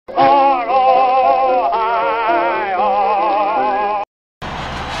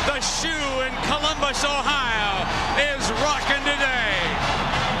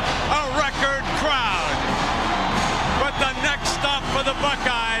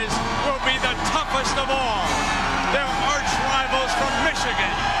Buckeyes will be the toughest of all. They're arch rivals from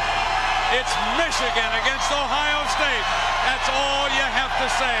Michigan. It's Michigan against Ohio State. That's all you have to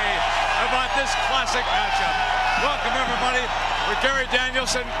say about this classic matchup. Welcome, everybody. For Gary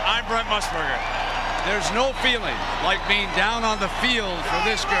Danielson, I'm Brent Musburger. There's no feeling like being down on the field for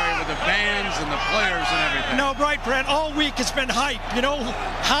this, Gary, with the bands and the players and everything. No, right, Brent. All week it's been hype. You know,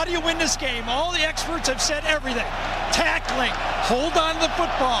 how do you win this game? All the experts have said everything. Tackling, hold on to the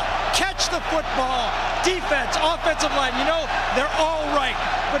football, catch the football, defense, offensive line. You know, they're all right.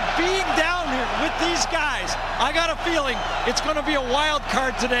 But being down here with these guys, I got a feeling it's going to be a wild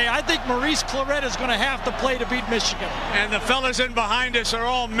card today. I think Maurice Clarett is going to have to play to beat Michigan. And the fellas in behind us are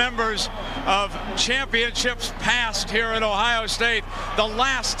all members of championships past here at Ohio State. The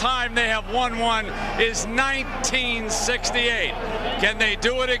last time they have won one is 1968. Can they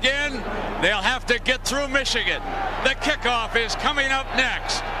do it again? They'll have to get through Michigan. The kickoff is coming up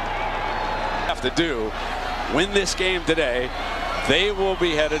next. Have to do, win this game today. They will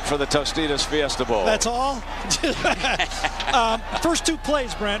be headed for the Tostitos Fiesta Bowl. That's all? First two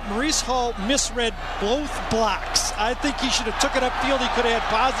plays, Brent. Maurice Hall misread both blocks. I think he should have took it upfield. He could have had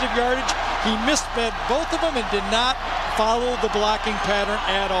positive yardage. He misread both of them and did not follow the blocking pattern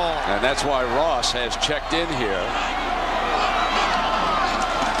at all. And that's why Ross has checked in here.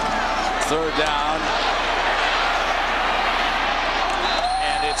 Third down.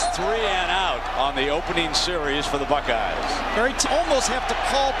 And it's 3 and out on the opening series for the Buckeyes. Almost have to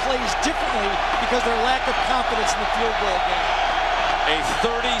call plays differently because their lack of confidence in the field goal game. A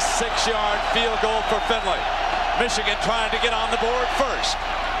 36-yard field goal for Finley. Michigan trying to get on the board first.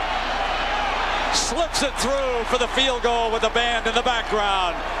 Slips it through for the field goal with the band in the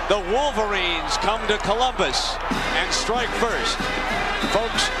background. The Wolverines come to Columbus and strike first.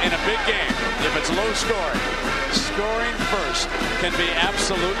 Folks, in a big game, if it's low scoring, scoring first can be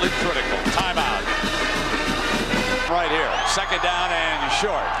absolutely critical. Timeout. Right here, second down and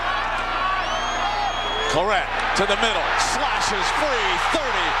short. Clarett to the middle, slashes free, 30,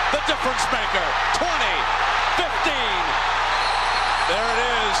 the difference maker, 20, 15. There it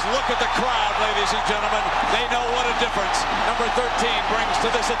is. Look at the crowd, ladies and gentlemen. They know what a difference number 13 brings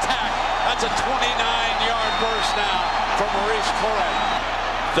to this attack. That's a 29-yard burst now for Maurice Clarett.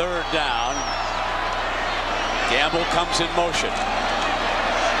 Third down. Gamble comes in motion.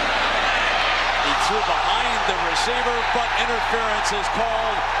 He threw behind the receiver, but interference is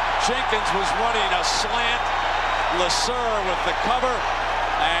called. Jenkins was running a slant. Lasser with the cover,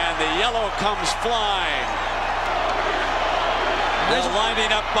 and the yellow comes flying. They're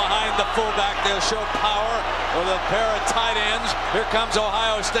lining up behind the fullback. They'll show power with a pair of tight ends. Here comes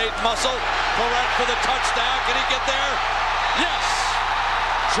Ohio State muscle. Clarett for the touchdown. Can he get there? Yes!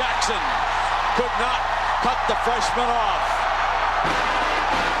 Jackson could not cut the freshman off.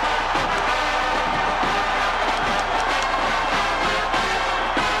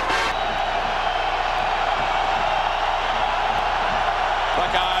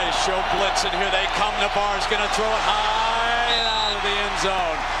 Buckeyes show blitz, and here they come. Navarre's going to throw it high out of the end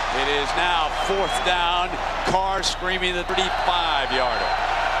zone. It is now fourth down. Carr screaming the 35-yarder.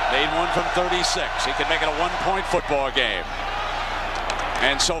 Made one from 36. He can make it a one-point football game.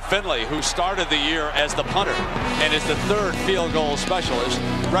 And so Finley, who started the year as the punter and is the third field goal specialist,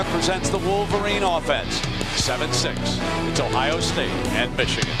 represents the Wolverine offense. 7-6. It's Ohio State and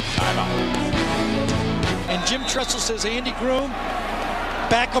Michigan. Timeout. And Jim Tressel says, Andy Groom,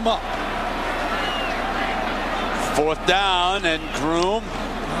 back him up. Fourth down, and Groom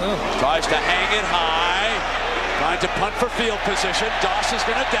tries to hang it high. Trying to punt for field position. Doss is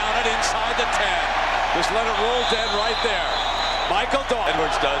going to down it inside the 10. Just let it roll dead right there. Michael Doss.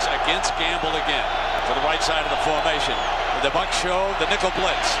 Edwards does against Gamble again. To the right side of the formation. The Bucs show the nickel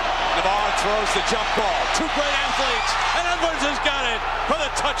blitz. Navarre throws the jump ball. Two great athletes. And Edwards has got it for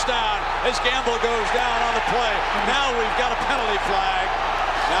the touchdown as Gamble goes down on the play. Now we've got a penalty flag.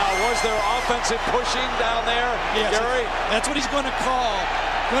 Now, was there offensive pushing down there, yes, Gary? That's what he's going to call.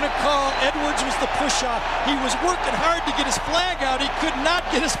 Going to call. Edwards was the push-off. He was working hard to get his flag out. He could not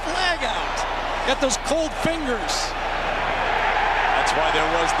get his flag out. Got those cold fingers. That's why there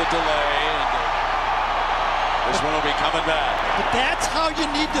was the delay. This one will be coming back. But that's how you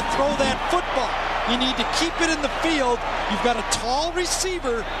need to throw that football. You need to keep it in the field. You've got a tall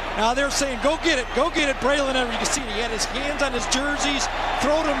receiver. Now they're saying, go get it, Braylon Edwards. You can see he had his hands on his jerseys,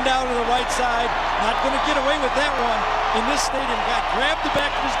 throwed them down to the right side. Not going to get away with that one in this stadium. Grabbed the back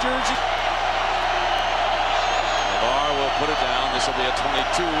of his jersey. Navarre will put it down. This will be a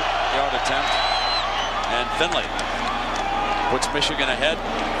 22-yard attempt. And Finley puts Michigan ahead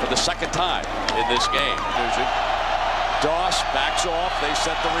for the second time in this game. Doss backs off. They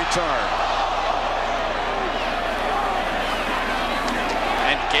set the return.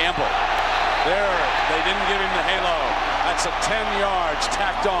 And Gamble. There, they didn't give him the halo. That's a 10 yards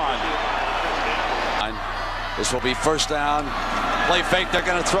tacked on. This will be first down. Play fake, they're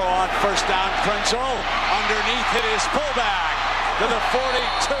going to throw on first down. Krenzel underneath hit his fullback to the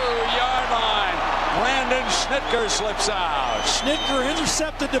 42-yard line. Brandon Schnitker slips out. Schnitker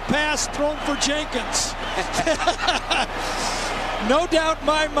intercepted the pass thrown for Jenkins. No doubt in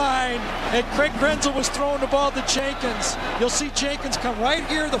my mind, and Craig Krenzel was throwing the ball to Jenkins. You'll see Jenkins come right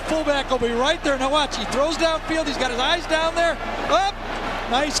here. The fullback will be right there. Now watch, he throws downfield. He's got his eyes down there. Up,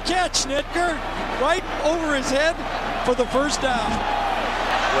 nice catch, Schnitker. Right over his head for the first down.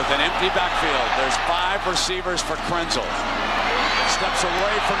 With an empty backfield, there's 5 receivers for Krenzel. Steps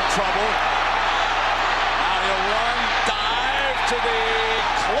away from trouble. Now he'll run, dive to the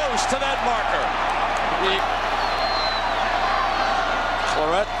close to that marker.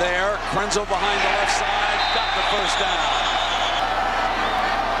 Claret there, Krenzel behind the left side, got the first down.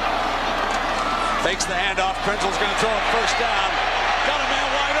 Fakes the handoff, Krenzel's going to throw a first down. Got a man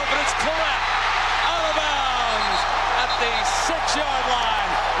wide open, it's Claret. Out of bounds at the 6-yard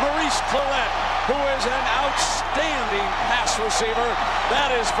line. Maurice Claret, who is an outstanding pass receiver.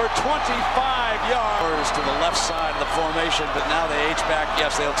 That is for 25 yards to the left side of the formation, but now they H-back.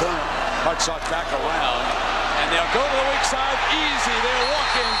 Yes, they'll turn Hartsock back around. And they'll go to the weak side, easy, they're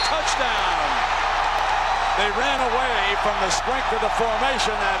walking, touchdown. They ran away from the strength of the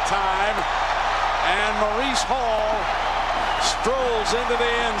formation that time, and Maurice Hall strolls into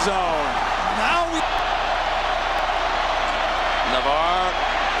the end zone. Now we... Navarre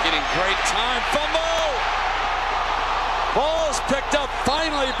getting great time, fumble! Ball's picked up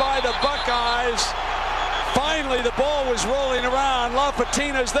finally by the Buckeyes. Finally, the ball was rolling around.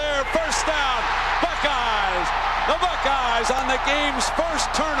 LaFatina's there, first down. Buckeyes, the Buckeyes on the game's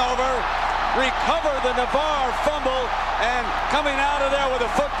first turnover, recover the Navarre fumble, and coming out of there with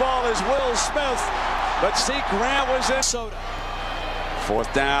the football is Will Smith. But see, Grant was in.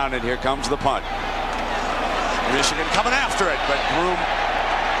 Fourth down, and here comes the punt. Michigan coming after it, but Groom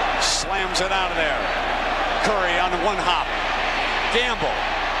slams it out of there. Curry on the one hop. Gamble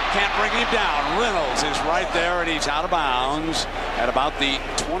can't bring him down. Reynolds is right there, and he's out of bounds at about the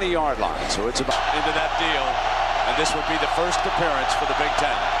 20-yard line. So it's about into that deal, and this would be the first appearance for the Big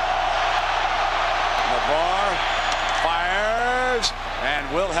Ten. Navarre fires, and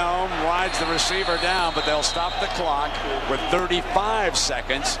Wilhelm rides the receiver down, but they'll stop the clock with 35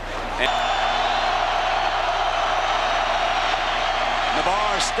 seconds. And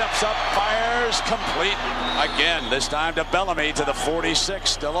Navarre steps up, fires, complete. Again, this time to Bellamy to the 46,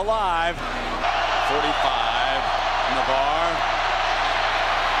 still alive. 45, Navarre.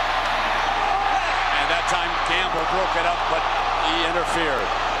 And that time Gamble broke it up, but he interfered.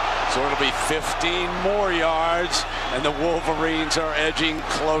 So it'll be 15 more yards, and the Wolverines are edging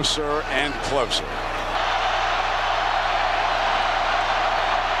closer and closer.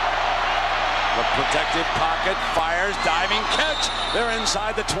 The protected pocket, fires, diving catch. They're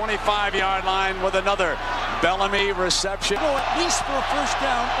inside the 25-yard line with another Bellamy reception. Go at least for a first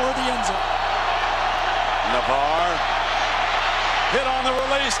down or the end zone. Navarre hit on the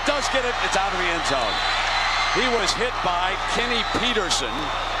release, does get it. It's out of the end zone. He was hit by Kenny Peterson.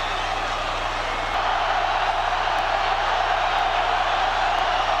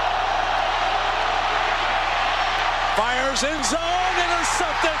 Fires in zone,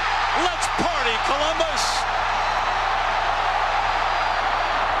 intercepted. Let's party, Columbus.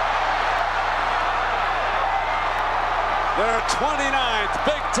 Their 29th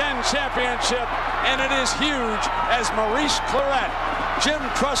Big Ten championship, and it is huge as Maurice Claret, Jim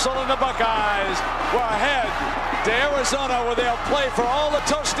Trussell, and the Buckeyes were ahead to Arizona, where they'll play for all the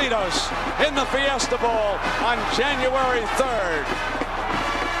Tostitos in the Fiesta Bowl on January 3rd.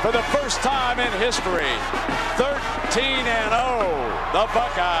 For the first time in history, 13-0, the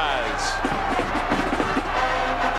Buckeyes.